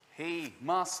He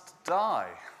must die.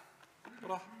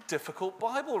 What a difficult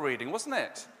Bible reading, wasn't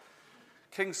it?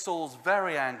 King Saul's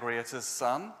very angry at his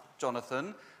son,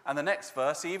 Jonathan, and the next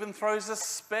verse, he even throws a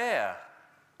spear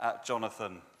at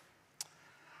Jonathan.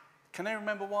 Can you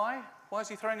remember why? Why is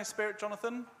he throwing a spear at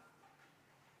Jonathan?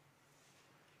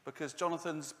 Because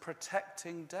Jonathan's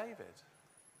protecting David.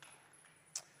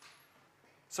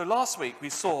 So last week we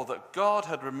saw that God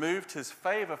had removed his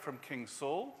favor from King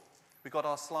Saul. We got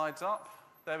our slides up.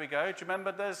 There we go. Do you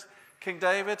remember there's King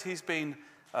David? He's been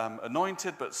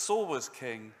anointed, but Saul was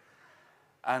king,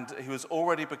 and he was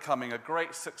already becoming a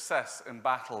great success in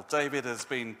battle. David has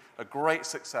been a great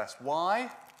success.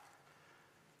 Why?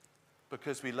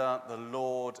 Because we learnt the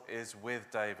Lord is with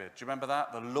David. Do you remember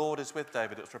that? The Lord is with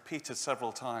David. It was repeated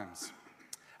several times.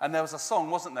 And there was a song,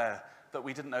 wasn't there, that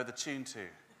we didn't know the tune to.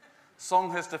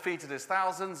 Song has defeated his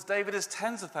thousands. David is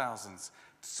tens of thousands.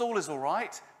 Saul is all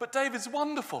right, but David's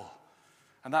wonderful.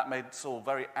 And that made Saul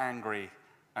very angry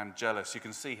and jealous. You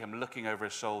can see him looking over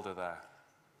his shoulder there.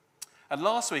 And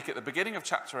last week, at the beginning of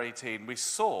chapter 18, we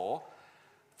saw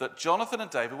that Jonathan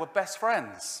and David were best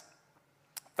friends.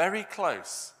 Very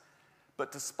close.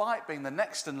 But despite being the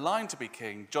next in line to be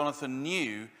king, Jonathan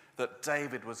knew that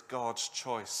David was God's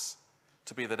choice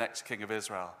to be the next king of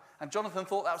Israel. And Jonathan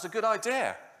thought that was a good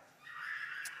idea.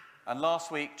 And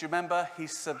last week, do you remember, he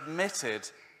submitted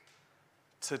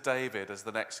to David as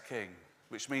the next king,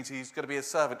 which means he's going to be his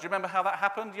servant. Do you remember how that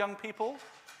happened, young people?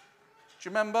 Do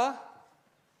you remember?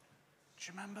 Do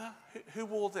you remember? Who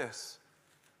wore this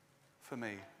for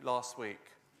me last week?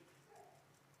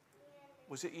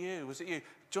 Was it you? Was it you?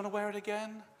 Do you want to wear it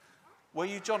again? Were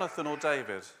you Jonathan or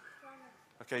David?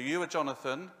 Okay, you were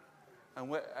Jonathan.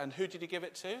 And who did you give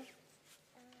it to?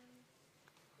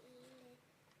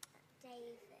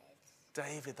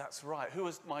 David, that's right. Who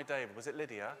was my David? Was it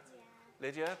Lydia?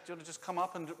 Lydia, do you want to just come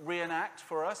up and reenact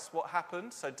for us what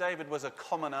happened? So David was a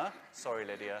commoner. Sorry,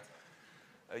 Lydia.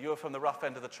 You were from the rough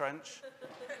end of the trench.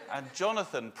 And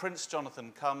Jonathan, Prince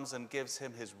Jonathan, comes and gives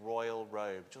him his royal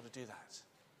robe. Do you want to do that?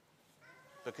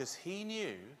 Because he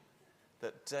knew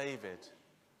that David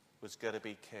was going to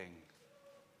be king.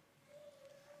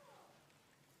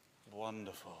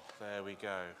 Wonderful. There we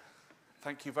go.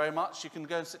 Thank you very much. You can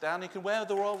go and sit down. You can wear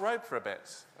the royal robe for a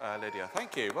bit, Lydia.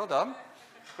 Thank you. Well done.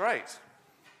 Great.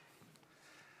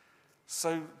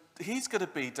 So he's going to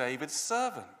be David's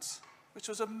servant, which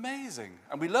was amazing.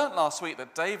 And we learnt last week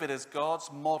that David is God's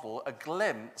model, a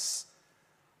glimpse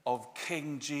of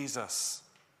King Jesus.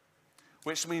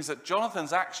 Which means that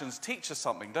Jonathan's actions teach us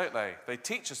something, don't they? They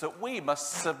teach us that we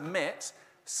must submit,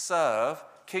 serve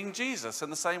King Jesus in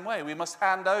the same way. We must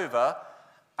hand over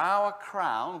our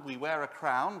crown. We wear a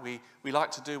crown. We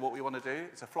like to do what we want to do.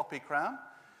 It's a floppy crown.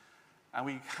 And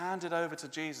we hand it over to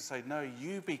Jesus and say, no,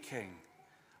 you be king.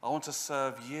 I want to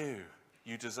serve you.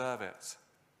 You deserve it.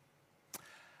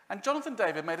 And Jonathan and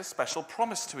David made a special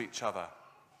promise to each other,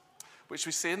 which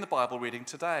we see in the Bible reading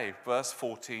today, verse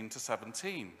 14 to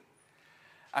 17.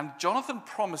 And Jonathan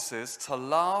promises to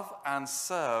love and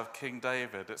serve King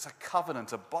David. It's a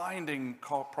covenant, a binding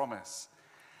promise.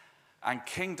 And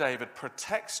King David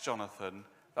protects Jonathan.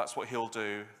 That's what he'll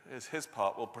do, is his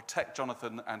part, will protect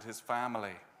Jonathan and his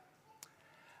family.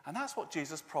 And that's what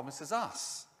Jesus promises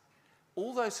us.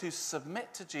 All those who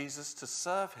submit to Jesus to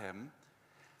serve him,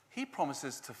 he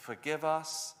promises to forgive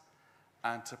us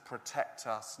and to protect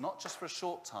us, not just for a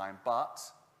short time, but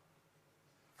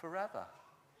forever.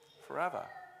 Forever.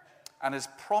 And his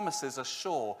promises are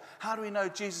sure. How do we know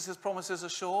Jesus' promises are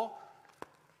sure?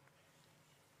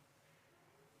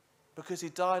 Because he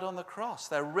died on the cross.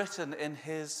 They're written in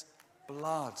his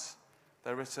blood.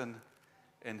 They're written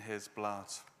in his blood.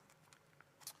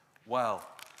 Well,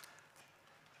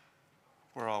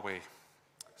 where are we?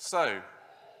 So,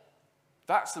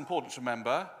 that's important to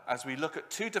remember as we look at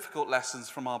two difficult lessons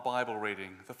from our Bible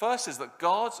reading. The first is that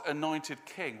God's anointed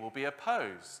king will be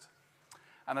opposed.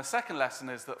 And the second lesson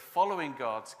is that following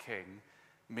God's king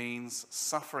means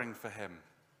suffering for him.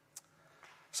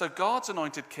 So God's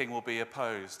anointed king will be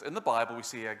opposed. In the Bible, we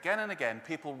see again and again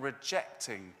people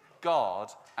rejecting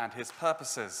God and his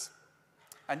purposes.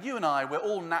 And you and I, we're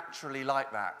all naturally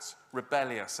like that,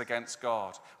 rebellious against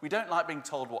God. We don't like being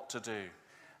told what to do.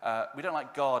 We don't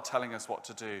like God telling us what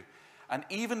to do. And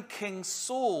even King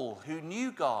Saul, who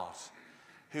knew God,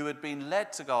 who had been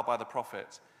led to God by the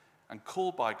prophet and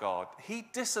called by God, he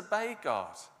disobeyed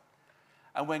God.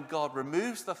 And when God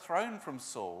removes the throne from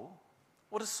Saul,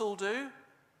 what does Saul do?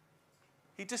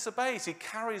 He disobeys. He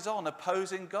carries on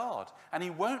opposing God. And he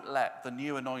won't let the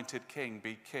new anointed king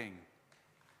be king.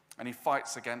 And he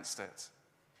fights against it.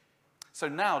 So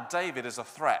now David is a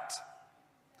threat.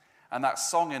 And that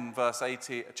song in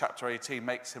chapter 18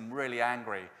 makes him really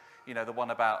angry. You know, the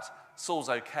one about Saul's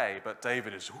okay, but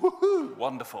David is woohoo,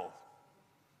 wonderful.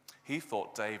 He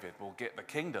thought David will get the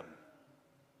kingdom,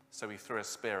 so he threw a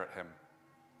spear at him.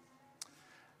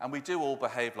 And we do all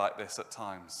behave like this at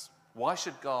times. Why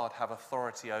should God have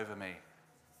authority over me?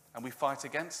 And we fight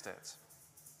against it.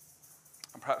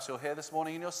 And perhaps you're here this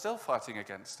morning and you're still fighting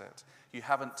against it. You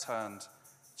haven't turned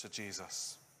to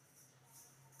Jesus.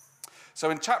 So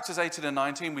in chapters 18 and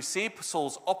 19, we see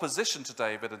Saul's opposition to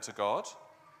David and to God.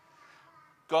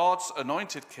 God's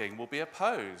anointed king will be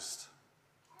opposed.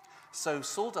 So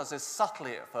Saul does this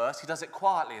subtly at first. He does it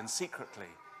quietly and secretly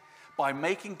by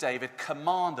making David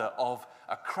commander of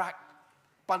a crack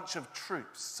bunch of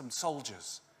troops, some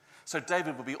soldiers. So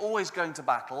David will be always going to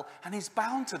battle, and he's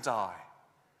bound to die.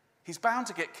 He's bound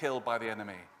to get killed by the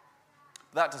enemy.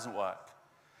 That doesn't work.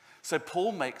 So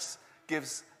Paul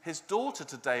gives his daughter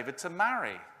to David to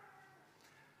marry.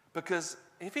 Because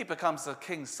if he becomes the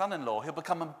king's son-in-law, he'll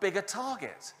become a bigger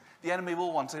target. The enemy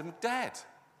will want him dead.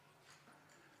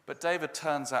 But David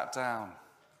turns that down.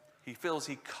 He feels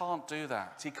he can't do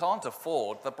that. He can't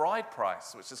afford the bride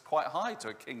price, which is quite high to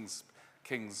a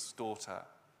king's daughter.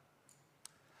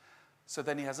 So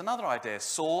then he has another idea.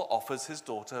 Saul offers his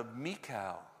daughter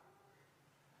Michal.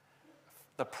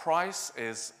 The price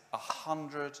is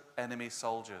 100 enemy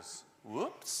soldiers.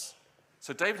 Whoops.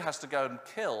 So David has to go and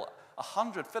kill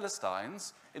 100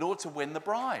 Philistines in order to win the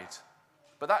bride.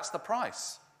 But that's the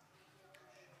price.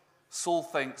 Saul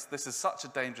thinks this is such a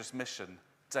dangerous mission,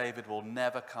 David will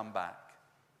never come back.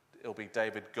 It'll be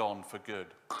David gone for good.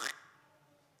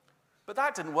 But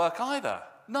that didn't work either.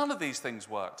 None of these things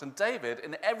worked. And David,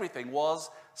 in everything, was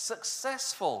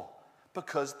successful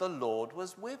because the Lord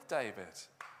was with David.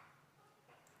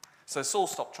 So Saul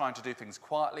stopped trying to do things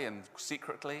quietly and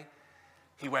secretly.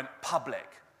 He went public.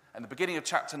 In the beginning of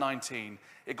chapter 19,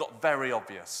 it got very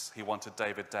obvious he wanted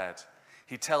David dead.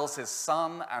 He tells his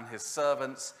son and his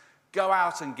servants, go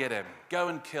out and get him. Go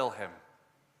and kill him.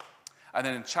 And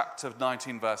then in chapter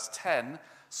 19, verse 10,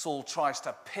 Saul tries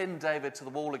to pin David to the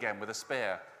wall again with a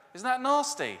spear. Isn't that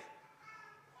nasty?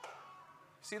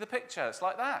 See the picture? It's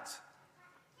like that.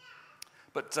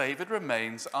 But David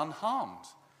remains unharmed.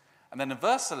 And then in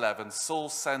verse 11, Saul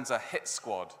sends a hit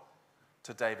squad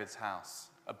to David's house,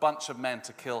 a bunch of men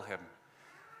to kill him.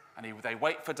 And they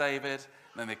wait for David,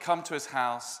 and then they come to his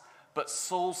house, but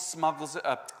Saul's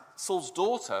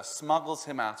daughter smuggles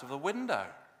him out of the window.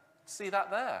 See that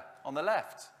there on the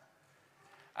left?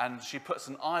 And she puts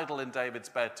an idol in David's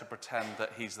bed to pretend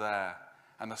that he's there.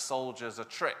 And the soldiers are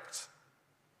tricked.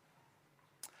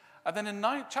 And then in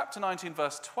chapter 19,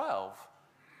 verse 12,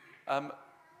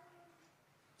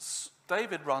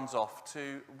 David runs off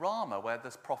to Ramah, where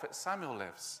this prophet Samuel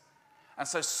lives. And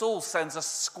so Saul sends a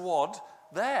squad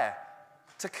there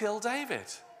to kill David.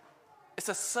 It's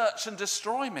a search and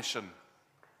destroy mission.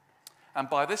 And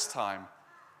by this time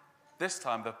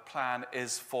the plan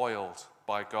is foiled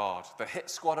by God. The hit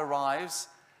squad arrives,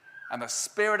 and the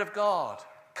Spirit of God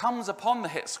comes upon the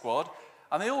hit squad,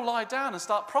 and they all lie down and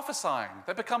start prophesying.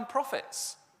 They become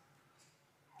prophets.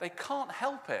 They can't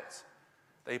help it.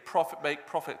 They make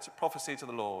prophecy to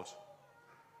the Lord.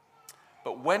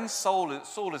 But when Saul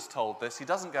is told this, he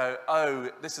doesn't go, oh,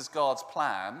 this is God's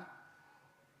plan.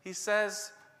 He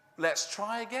says, let's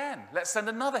try again. Let's send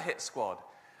another hit squad.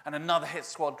 And another hit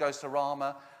squad goes to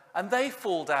Ramah, and they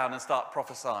fall down and start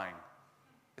prophesying.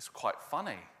 It's quite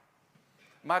funny.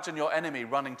 Imagine your enemy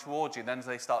running towards you, and then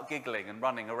they start giggling and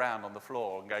running around on the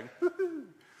floor and going, hoo-hoo.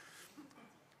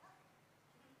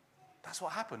 That's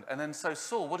what happened. And then so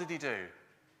Saul, what did he do?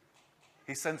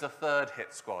 He sends a third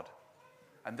hit squad.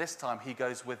 And this time he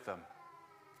goes with them.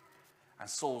 And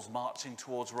Saul's marching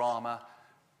towards Ramah,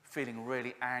 feeling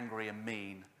really angry and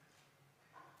mean.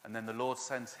 And then the Lord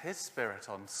sends his Spirit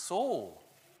on Saul.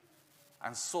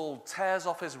 And Saul tears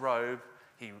off his robe,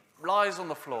 he lies on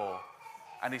the floor,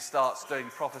 and he starts doing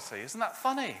prophecy. Isn't that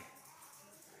funny?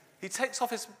 He takes off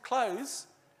his clothes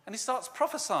and he starts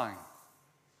prophesying.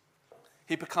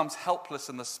 He becomes helpless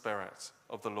in the Spirit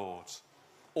of the Lord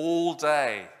all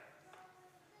day.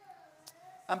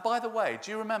 And by the way,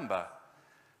 do you remember?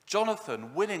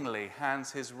 Jonathan willingly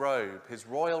hands his robe, his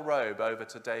royal robe, over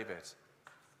to David.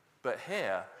 But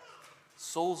here,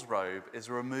 Saul's robe is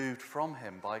removed from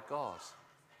him by God.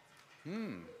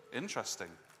 Interesting.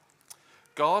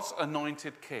 God's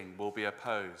anointed king will be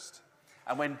opposed.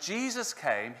 And when Jesus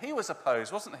came, he was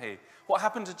opposed, wasn't he? What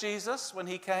happened to Jesus when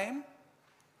he came?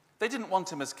 They didn't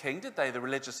want him as king, did they, the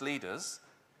religious leaders?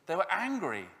 They were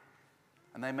angry.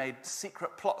 And they made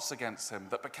secret plots against him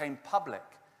that became public.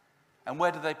 And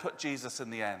where did they put Jesus in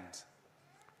the end?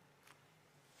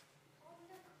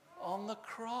 On the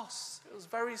cross. It was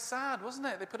very sad, wasn't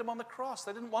it? They put him on the cross.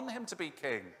 They didn't want him to be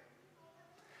king.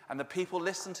 And the people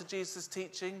listened to Jesus'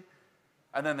 teaching,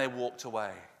 and then they walked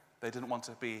away. They didn't want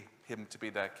him to be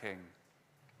their king.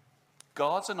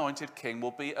 God's anointed king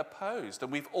will be opposed,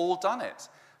 and we've all done it.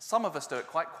 Some of us do it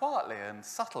quite quietly and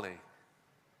subtly,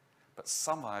 but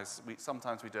sometimes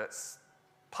we do it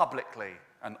publicly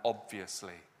and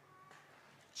obviously.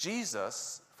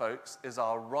 Jesus, folks, is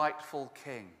our rightful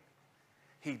king.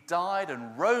 He died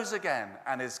and rose again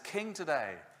and is king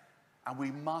today, and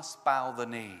we must bow the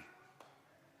knee.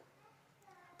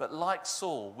 But like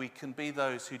Saul, we can be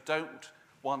those who don't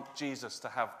want Jesus to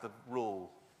have the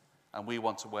rule, and we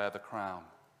want to wear the crown.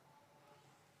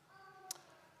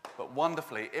 But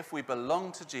wonderfully, if we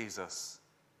belong to Jesus,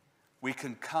 we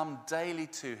can come daily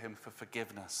to him for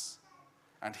forgiveness.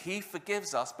 And he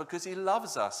forgives us because he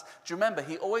loves us. Do you remember,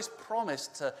 he always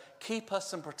promised to keep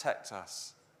us and protect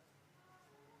us.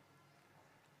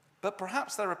 But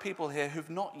perhaps there are people here who've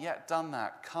not yet done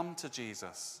that, come to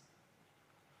Jesus.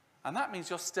 And that means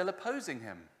you're still opposing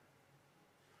him.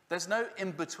 There's no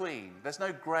in-between. There's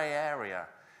no grey area.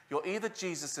 You're either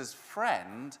Jesus'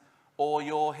 friend or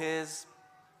you're his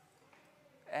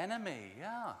enemy.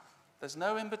 Yeah, there's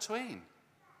no in-between.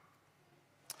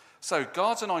 So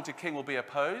God's anointed king will be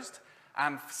opposed.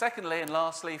 And secondly and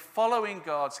lastly, following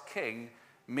God's king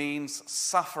means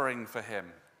suffering for him.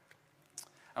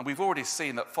 And we've already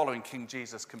seen that following King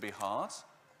Jesus can be hard.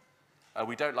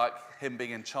 We don't like him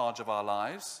being in charge of our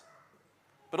lives.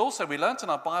 But also we learnt in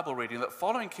our Bible reading that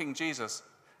following King Jesus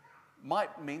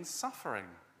might mean suffering.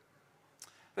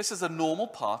 This is a normal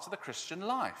part of the Christian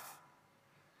life.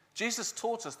 Jesus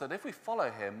taught us that if we follow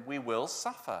him, we will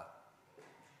suffer.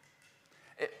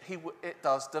 It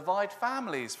does divide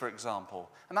families, for example.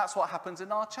 And that's what happens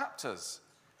in our chapters.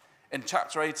 In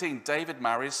chapter 18, David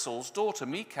marries Saul's daughter,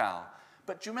 Michal.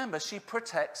 But do you remember, she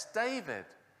protects David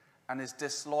and is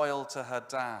disloyal to her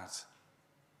dad.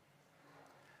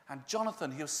 And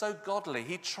Jonathan, he was so godly,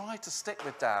 he tried to stick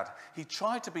with dad. He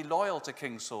tried to be loyal to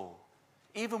King Saul,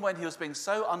 even when he was being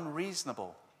so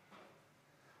unreasonable.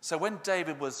 So when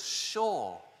David was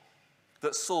sure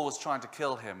that Saul was trying to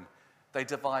kill him, they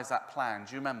devised that plan.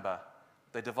 Do you remember?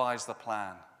 They devised the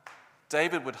plan.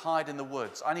 David would hide in the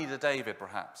woods. I need a David,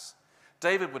 perhaps.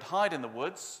 David would hide in the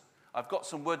woods. I've got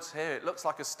some woods here. It looks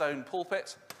like a stone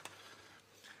pulpit.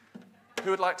 Who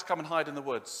would like to come and hide in the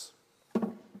woods?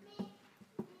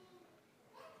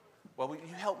 Well,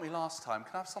 you helped me last time.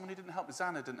 Can I have someone who didn't help me?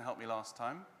 Zana didn't help me last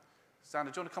time. Zana,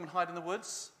 do you want to come and hide in the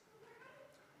woods?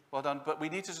 Well done. But we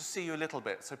need to just see you a little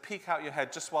bit. So peek out your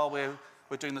head just while we're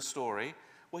doing the story.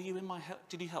 Were you in my help?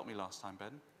 Did you help me last time,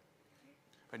 Ben?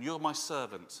 Ben, you're my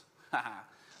servant.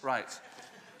 Right.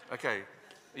 Okay.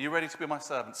 Are you ready to be my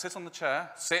servant? Sit on the chair.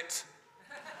 Sit.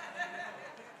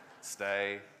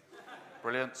 Stay.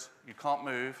 Brilliant. You can't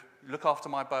move. Look after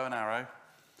my bow and arrow.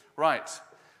 Right.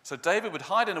 So David would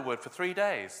hide in a wood for 3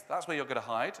 days. That's where you're going to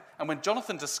hide. And when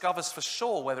Jonathan discovers for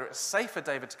sure whether it's safe for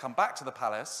David to come back to the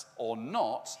palace or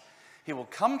not, he will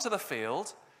come to the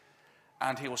field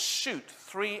and he will shoot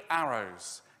 3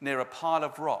 arrows near a pile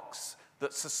of rocks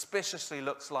that suspiciously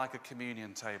looks like a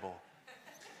communion table.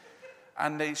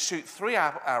 And they shoot 3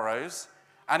 arrows,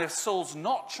 and if Saul's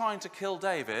not trying to kill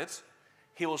David,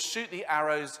 he will shoot the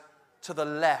arrows to the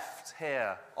left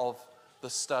here of the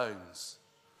stones.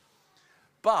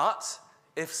 But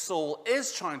if Saul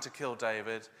is trying to kill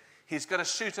David, he's going to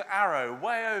shoot an arrow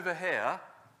way over here,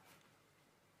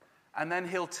 and then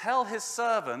he'll tell his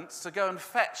servants to go and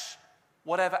fetch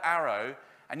whatever arrow,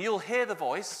 and you'll hear the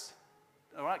voice,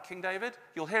 all right, King David?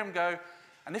 You'll hear him go,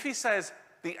 and if he says,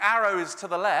 the arrow is to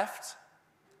the left,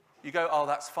 you go, oh,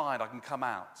 that's fine, I can come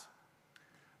out.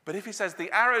 But if he says,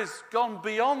 the arrow's gone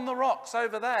beyond the rocks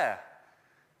over there,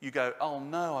 you go, oh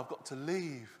no, I've got to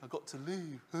leave.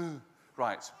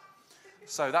 Right.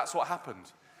 So that's what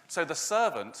happened. So the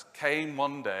servant came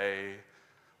one day.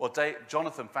 Well,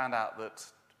 Jonathan found out that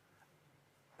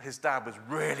his dad was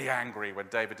really angry when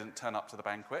David didn't turn up to the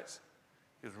banquet.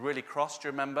 He was really cross, do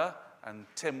you remember? And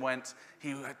Tim went,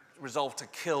 he resolved to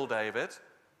kill David.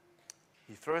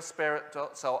 He threw a spear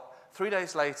at, so 3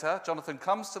 days later, Jonathan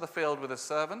comes to the field with his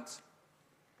servant.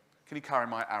 Can you carry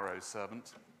my arrows,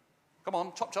 servant? Come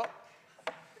on, chop, chop.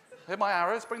 Here are my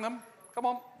arrows, bring them. Come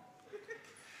on.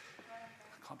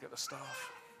 I can't get the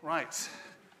staff. Right.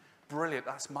 Brilliant,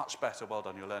 that's much better. Well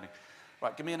done, you're learning.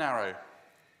 Right, give me an arrow.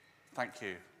 Thank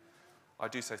you. I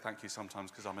do say thank you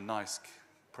sometimes because I'm a nice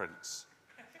prince.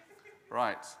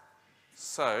 Right.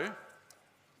 So,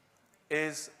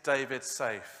 is David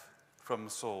safe from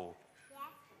Saul?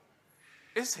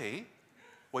 Yes. Is he?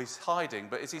 Well, he's hiding,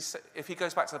 but if he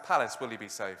goes back to the palace, will he be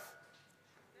safe?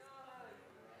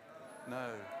 No.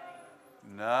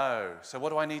 No. So what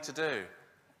do I need to do?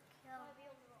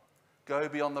 Go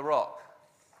beyond the rock.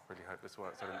 Really hope this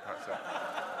works. I didn't practice it.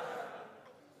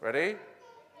 Ready?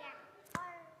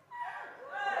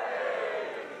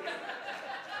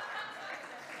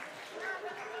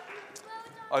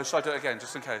 Oh, shall I do it again,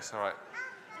 just in case? All right.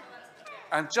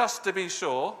 And just to be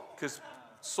sure, because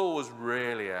Saul was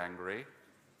really angry.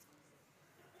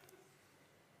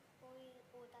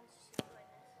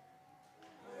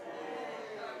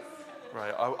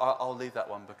 Right, I'll leave that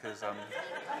one because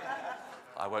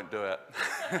I won't do it.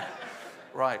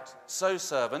 Right, so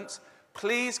servant,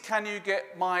 please can you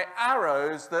get my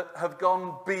arrows that have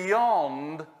gone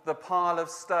beyond the pile of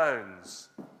stones?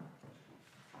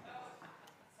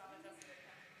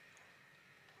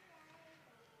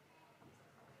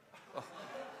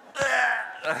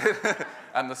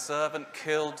 And the servant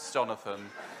killed Jonathan.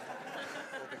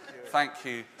 Thank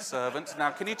you, servant.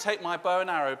 Now, can you take my bow and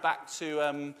arrow back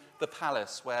to the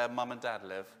palace where Mum and Dad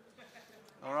live?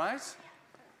 All right?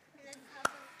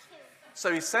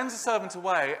 So he sends the servant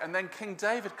away, and then King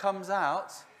David comes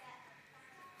out.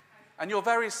 And you're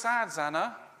very sad,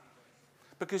 Zana,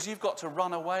 because you've got to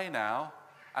run away now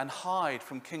and hide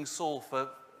from King Saul for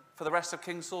the rest of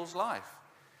King Saul's life.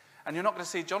 And you're not going to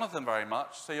see Jonathan very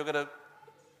much, so you're going to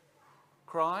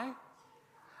cry.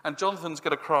 And Jonathan's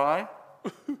going to cry.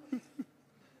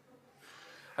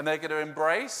 And they're going to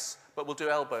embrace, but we'll do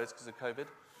elbows because of COVID.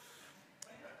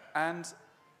 And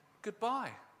goodbye.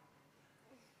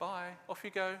 Bye. Off you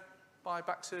go. Bye.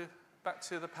 Back to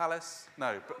the palace.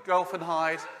 No, but go off and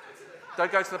hide.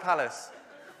 Don't go to the palace.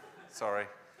 Sorry.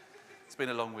 It's been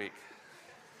a long week.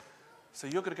 So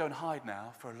you're going to go and hide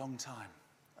now for a long time.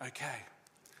 Okay.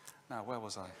 Now, where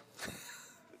was I?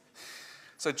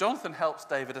 So Jonathan helps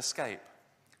David escape,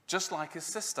 just like his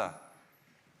sister.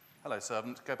 Hello,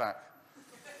 servant. Go back.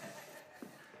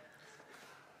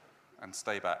 And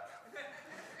stay back.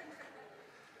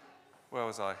 Where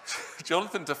was I?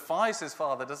 Jonathan defies his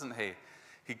father, doesn't he?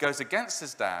 He goes against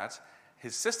his dad.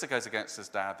 His sister goes against his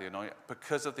dad,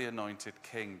 because of the anointed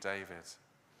King David.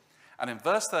 And in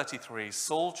verse 33,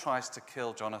 Saul tries to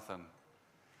kill Jonathan.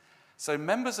 So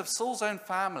members of Saul's own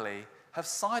family have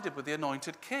sided with the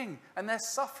anointed king, and they're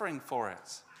suffering for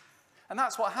it. And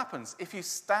that's what happens. If you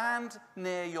stand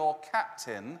near your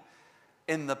captain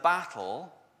in the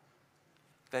battle,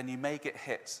 then you may get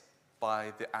hit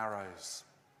by the arrows.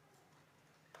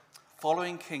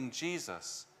 Following King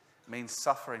Jesus means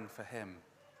suffering for him.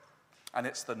 And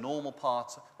it's the normal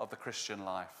part of the Christian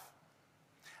life.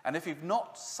 And if you've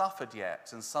not suffered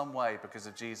yet in some way because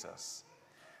of Jesus,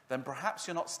 then perhaps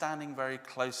you're not standing very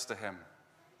close to him.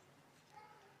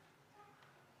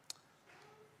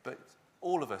 But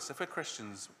all of us, if we're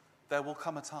Christians, there will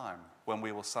come a time when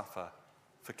we will suffer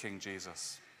for King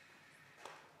Jesus.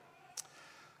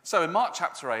 So in Mark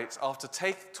chapter 8, after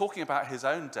talking about his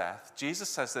own death, Jesus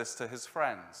says this to his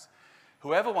friends.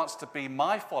 Whoever wants to be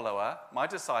my follower, my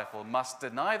disciple, must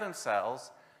deny themselves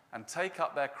and take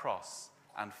up their cross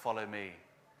and follow me.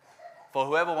 For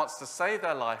whoever wants to save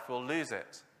their life will lose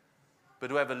it.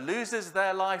 But whoever loses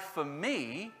their life for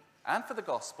me and for the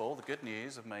gospel, the good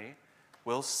news of me,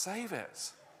 will save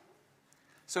it.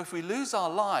 So if we lose our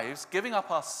lives, giving up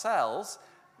ourselves,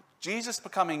 Jesus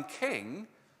becoming king,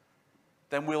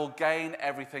 then we'll gain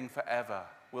everything forever.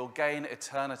 We'll gain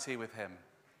eternity with him.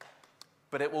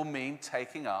 But it will mean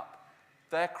taking up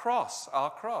their cross, our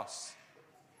cross,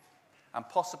 and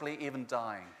possibly even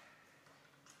dying.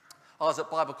 I was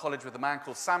at Bible college with a man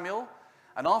called Samuel,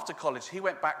 and after college he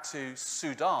went back to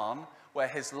Sudan, where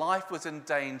his life was in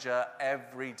danger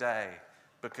every day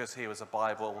because he was a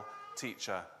Bible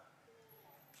teacher.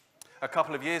 A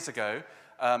couple of years ago,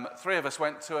 three of us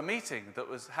went to a meeting that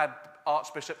had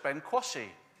Archbishop Ben Kwashi.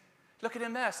 Look at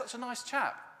him there, such a nice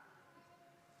chap.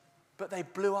 But they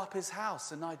blew up his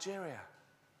house in Nigeria.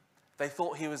 They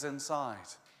thought he was inside.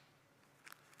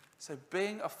 So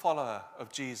being a follower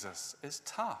of Jesus is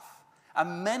tough.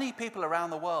 And many people around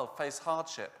the world face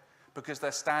hardship because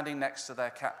they're standing next to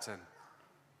their captain.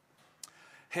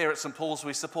 Here at St. Paul's,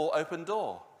 we support Open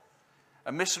Door,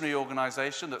 a missionary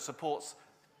organization that supports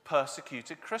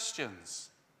persecuted Christians.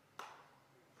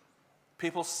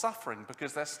 People suffering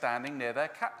because they're standing near their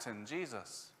captain,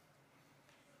 Jesus.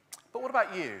 But what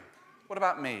about you? What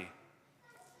about me?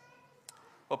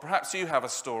 Well, perhaps you have a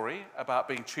story about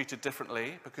being treated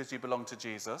differently because you belong to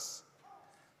Jesus.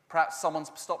 Perhaps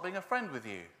someone's stopped being a friend with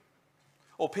you.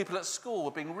 Or people at school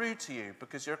were being rude to you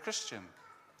because you're a Christian.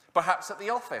 Perhaps at the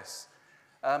office,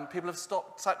 people have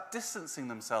stopped distancing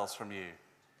themselves from you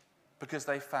because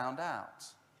they found out.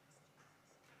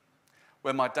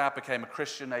 When my dad became a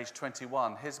Christian aged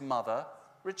 21, his mother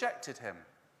rejected him.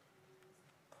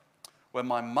 When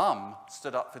my mum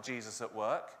stood up for Jesus at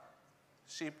work,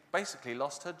 she basically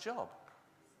lost her job.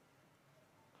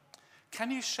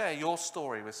 Can you share your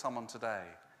story with someone today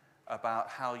about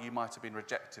how you might have been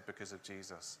rejected because of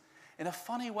Jesus? In a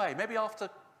funny way, maybe after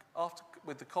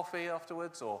with the coffee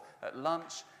afterwards or at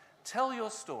lunch, tell your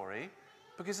story,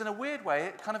 because in a weird way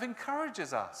it kind of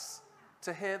encourages us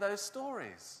to hear those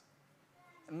stories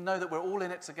and know that we're all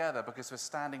in it together because we're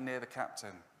standing near the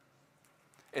captain.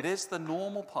 It is the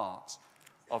normal part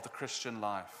of the Christian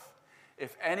life.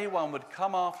 If anyone would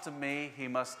come after me, he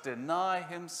must deny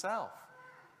himself,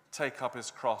 take up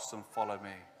his cross and follow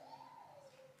me.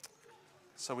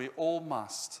 So we all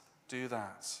must do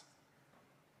that.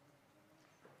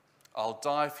 I'll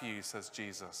die for you, says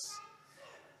Jesus.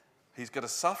 He's going to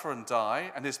suffer and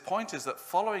die, and his point is that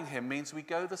following him means we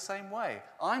go the same way.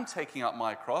 I'm taking up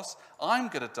my cross, I'm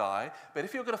going to die, but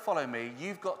if you're going to follow me,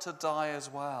 you've got to die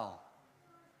as well.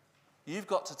 You've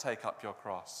got to take up your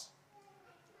cross.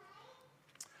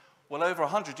 Well, over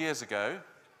 100 years ago,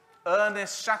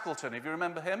 Ernest Shackleton, if you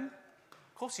remember him?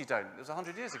 Of course you don't, it was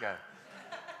 100 years ago.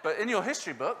 But in your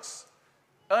history books,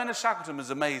 Ernest Shackleton was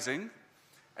amazing.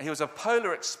 He was a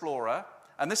polar explorer,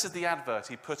 and this is the advert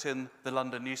he put in the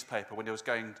London newspaper when he was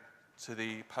going to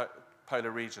the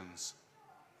polar regions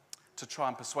to try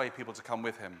and persuade people to come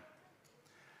with him.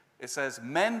 It says,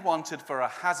 "Men wanted for a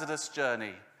hazardous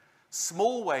journey,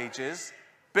 small wages,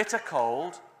 bitter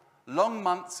cold, long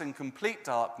months in complete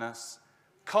darkness,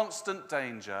 constant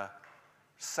danger,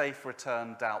 safe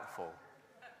return doubtful."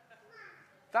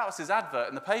 That was his advert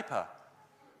in the paper.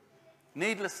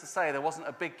 Needless to say, there wasn't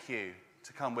a big queue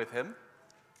to come with him,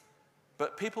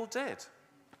 but people did.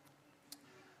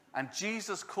 And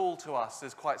Jesus' call to us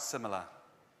is quite similar.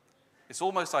 It's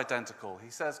almost identical.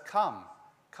 He says, come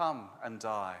and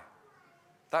die.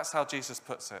 That's how Jesus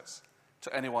puts it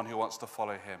to anyone who wants to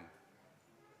follow him.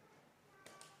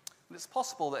 And it's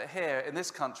possible that here in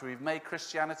this country we've made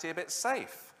Christianity a bit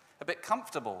safe, a bit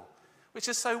comfortable, which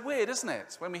is so weird, isn't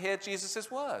it, when we hear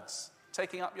Jesus' words,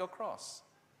 taking up your cross.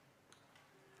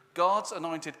 God's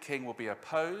anointed king will be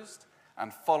opposed,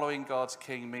 and following God's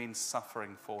king means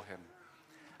suffering for him.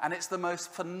 And it's the most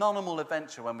phenomenal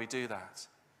adventure when we do that.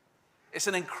 It's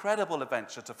an incredible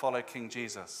adventure to follow King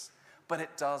Jesus, but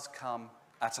it does come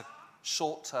at a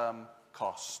short-term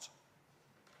cost.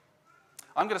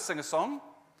 I'm going to sing a song.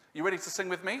 You ready to sing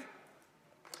with me?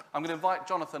 I'm going to invite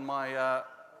Jonathan,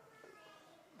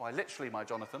 literally my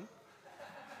Jonathan,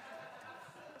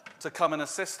 to come and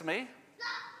assist me.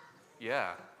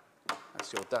 Yeah.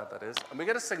 That's your dad, that is. And we're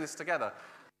going to sing this together.